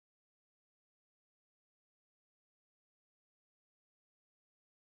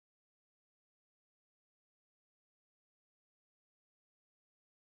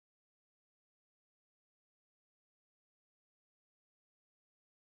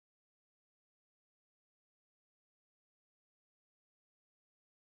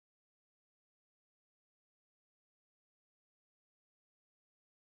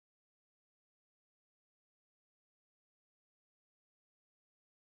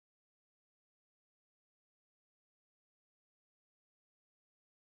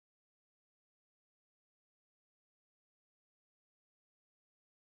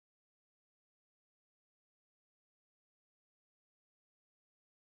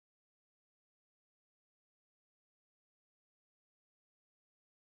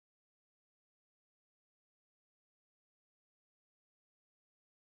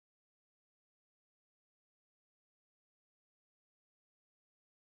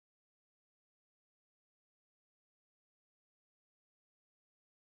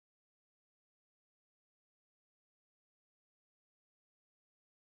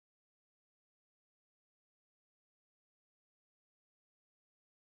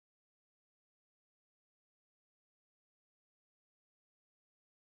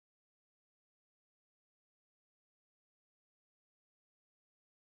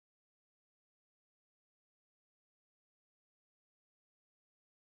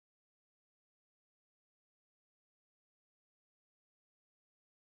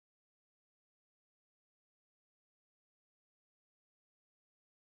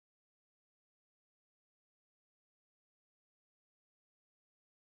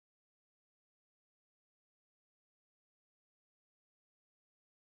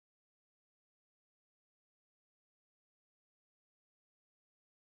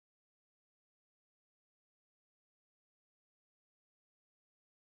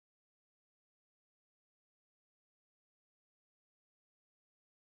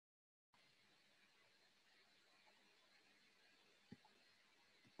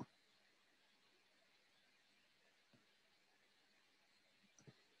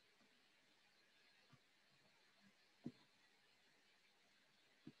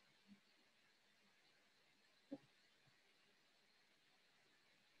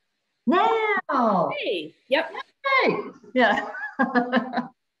Now. Hey, yep. Hey. Yeah.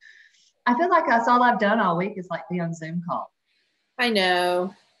 I feel like that's all I've done all week is like be on Zoom call. I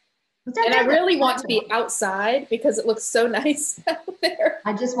know. Which I And I did that. really want to be outside because it looks so nice out there.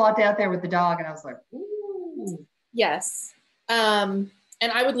 I just walked out there with the dog and I was like, ooh. Yes. And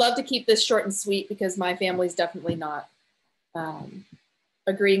I would love to keep this short and sweet because my family's definitely not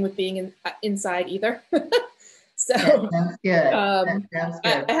agreeing with being inside either. So that sounds good. That sounds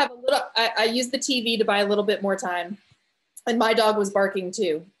good. I have a little, I use the TV to buy a little bit more time. And my dog was barking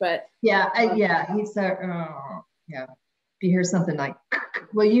too, but yeah, he's yeah. If you hear something like,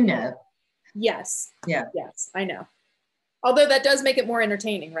 well, you know. Yes. Yeah. Yes, I know. Although that does make it more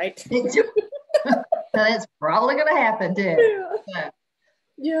entertaining, right? That's probably going to happen too.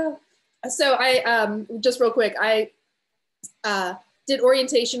 Yeah. So I just real quick, I did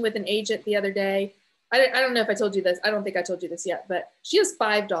orientation with an agent the other day. I don't know if I told you this. I don't think I told you this yet, but she has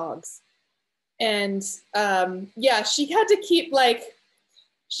 5 dogs. And yeah, she had to keep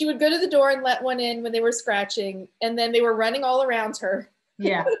she would go to the door and let one in when they were scratching, and then they were running all around her.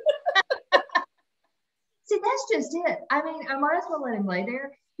 Yeah. See, that's just it. I mean, I might as well let him lay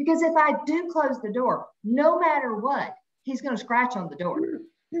there because if I do close the door, no matter what, he's going to scratch on the door.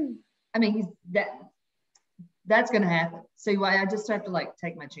 I mean, that's going to happen. So I just have to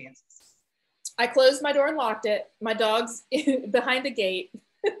take my chances. I closed my door and locked it. My dog's behind the gate.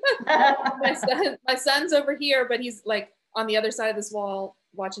 my son's over here, but he's on the other side of this wall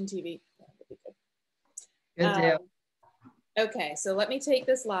watching TV. Good deal. Okay, so let me take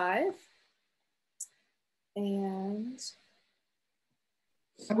this live. And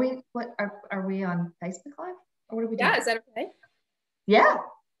are we on Facebook Live? Or what are we doing? Yeah, is that okay? Yeah.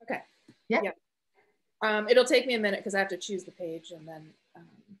 Okay. Yeah. It'll take me a minute because I have to choose the page, and then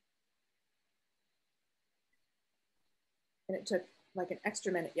and it took an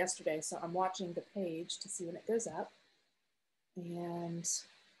extra minute yesterday, so I'm watching the page to see when it goes up. And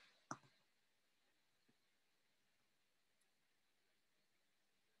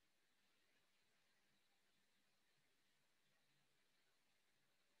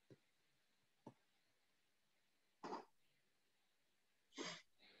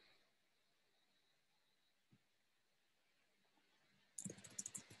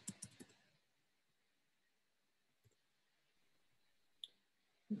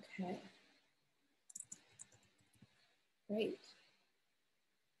okay. Great.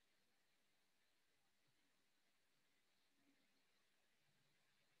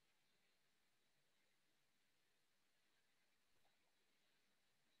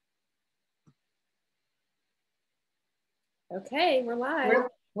 Okay, we're live.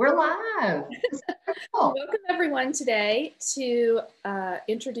 We're live. Cool. Welcome everyone today to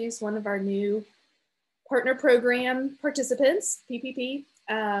introduce one of our new partner program participants, PPP,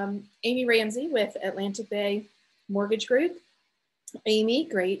 Amy Ramsey with Atlantic Bay Mortgage Group. Amy,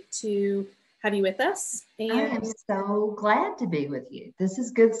 great to have you with us. And I am so glad to be with you. This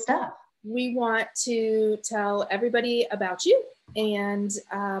is good stuff. We want to tell everybody about you, and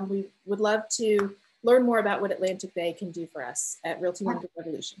we would love to learn more about what Atlantic Bay can do for us at Realty Mortgage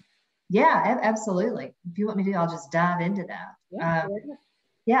Revolution. Yeah, absolutely. If you want me to, I'll just dive into that.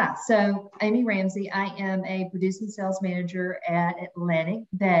 Yeah, so Amy Ramsey, I am a producing sales manager at Atlantic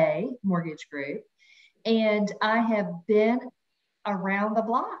Bay Mortgage Group, and I have been around the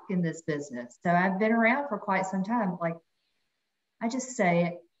block in this business. So I've been around for quite some time. I just say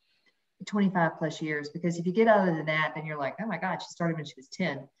it, 25 plus years, because if you get other than that, then you're like, oh my God, she started when she was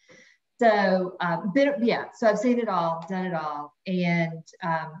 10. So, so I've seen it all, done it all. And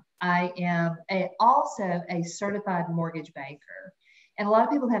I am also a certified mortgage banker. And a lot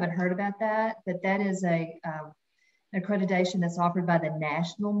of people haven't heard about that, but that is an accreditation that's offered by the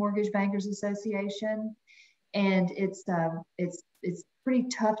National Mortgage Bankers Association. And it's pretty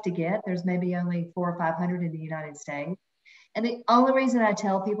tough to get. There's maybe only 400 or 500 in the United States. And the only reason I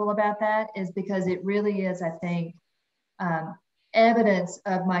tell people about that is because it really is, I think, evidence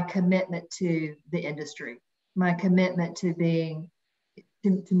of my commitment to the industry, my commitment to being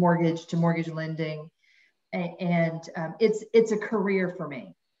to mortgage lending, and it's a career for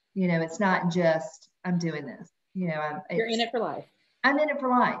me. It's not just I'm doing this. You're in it for life. I'm in it for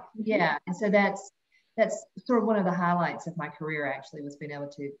life. Yeah, and so that's sort of one of the highlights of my career, actually, was being able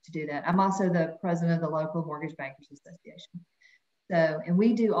to do that. I'm also the president of the local Mortgage Bankers Association. So, and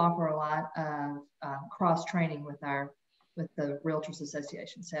we do offer a lot of cross training with the Realtors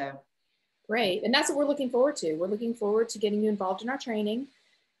Association. So great. And that's what we're looking forward to. We're looking forward to getting you involved in our training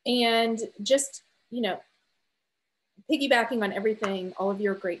and just, piggybacking on everything, all of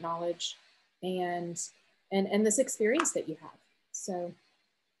your great knowledge and this experience that you have. So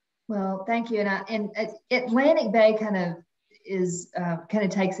Well, thank you. And Atlantic Bay kind of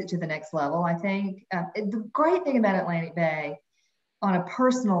takes it to the next level. I think the great thing about Atlantic Bay on a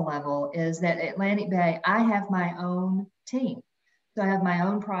personal level is that Atlantic Bay, I have my own team. So I have my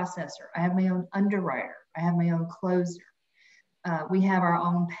own processor, I have my own underwriter, I have my own closer. We have our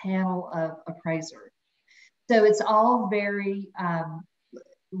own panel of appraisers. So it's all very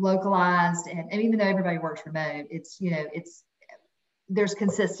localized, and even though everybody works remote, there's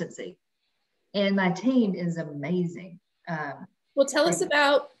consistency, and my team is amazing. Well, tell us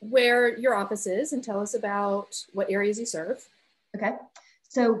about where your office is and tell us about what areas you serve. Okay.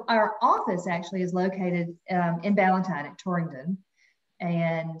 So our office actually is located in Ballantyne at Torrington.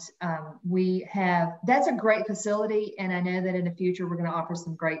 And that's a great facility. And I know that in the future, we're going to offer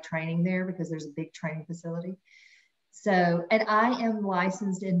some great training there because there's a big training facility. So, and I am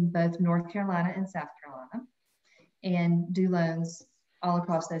licensed in both North Carolina and South Carolina and do loans all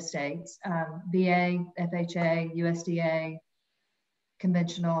across those states, VA, FHA, USDA,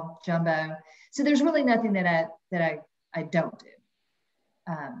 conventional, jumbo. So there's really nothing that I don't do.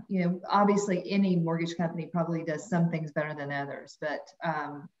 Obviously any mortgage company probably does some things better than others, but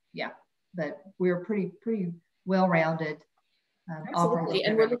but we're pretty well-rounded. Absolutely.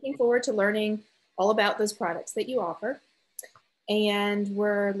 And we're looking forward to learning all about those products that you offer. And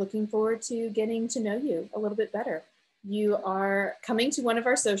we're looking forward to getting to know you a little bit better. You are coming to one of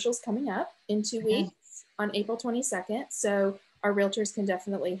our socials coming up in 2 weeks on April 22nd. So our realtors can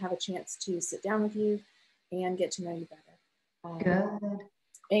definitely have a chance to sit down with you and get to know you better. Good.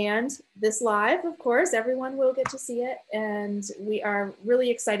 And this live, of course, everyone will get to see it. And we are really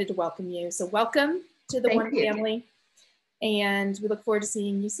excited to welcome you. So welcome to the One Family. And we look forward to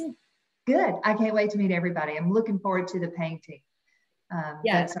seeing you soon. Good. I can't wait to meet everybody. I'm looking forward to the painting.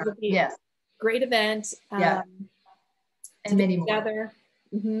 Yes. Great event. Yeah. And many more. Together.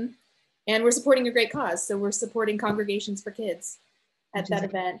 Mm-hmm. And we're supporting a great cause. So we're supporting Congregations for Kids at that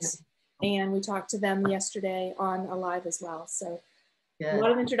event. And we talked to them yesterday on a live as well. So a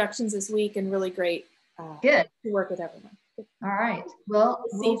lot of introductions this week and really great to work with everyone. All right. Well,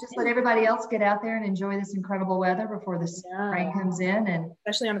 we'll just let everybody else get out there and enjoy this incredible weather before the rain comes in. And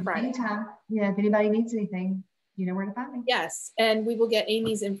especially on a Friday. Anytime, if anybody needs anything, you know where to find me. Yes. And we will get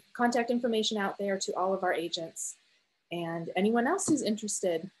Amy's contact information out there to all of our agents and anyone else who's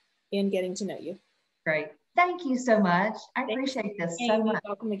interested in getting to know you. Great. Thank you so much. I appreciate this so much.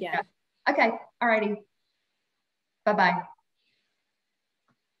 Welcome again. Yeah. Okay. All righty. Bye-bye.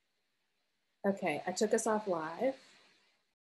 Okay. I took us off live.